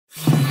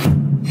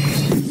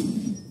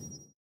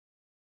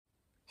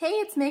Hey,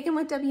 it's Megan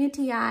with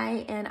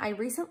WTI, and I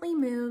recently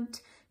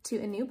moved to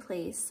a new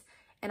place,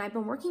 and I've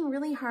been working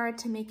really hard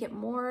to make it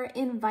more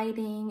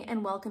inviting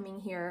and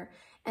welcoming here.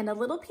 And a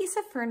little piece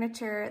of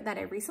furniture that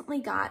I recently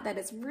got that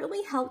has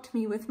really helped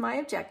me with my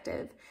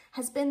objective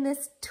has been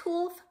this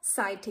TOOLF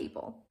side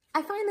table.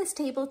 I find this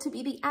table to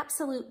be the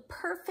absolute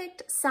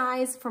perfect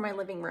size for my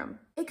living room.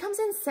 It comes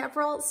in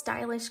several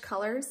stylish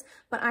colors,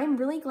 but I'm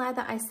really glad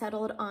that I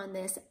settled on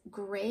this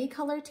gray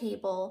color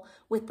table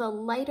with the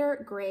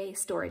lighter gray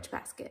storage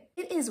basket.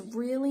 It is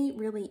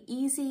really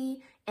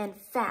easy and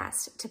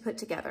fast to put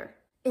together.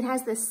 It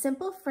has this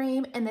simple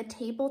frame and the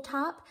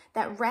tabletop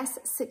that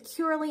rests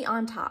securely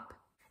on top.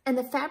 And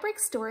the fabric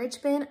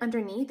storage bin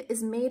underneath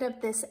is made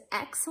of this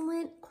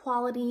excellent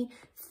quality,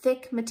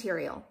 thick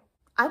material.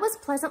 I was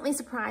pleasantly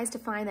surprised to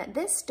find that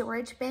this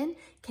storage bin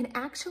can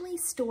actually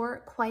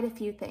store quite a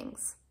few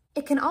things.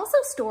 It can also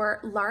store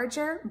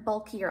larger,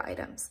 bulkier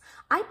items.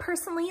 I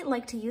personally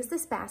like to use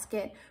this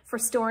basket for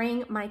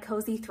storing my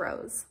cozy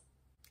throws.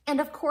 And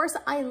of course,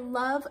 I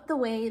love the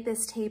way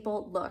this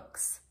table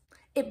looks.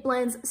 It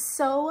blends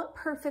so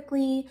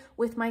perfectly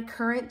with my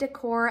current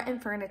decor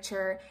and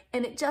furniture,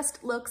 and it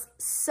just looks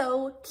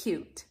so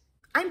cute.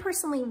 I'm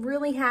personally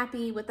really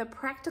happy with the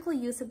practical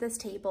use of this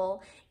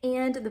table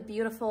and the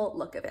beautiful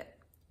look of it.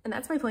 And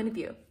that's my point of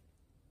view.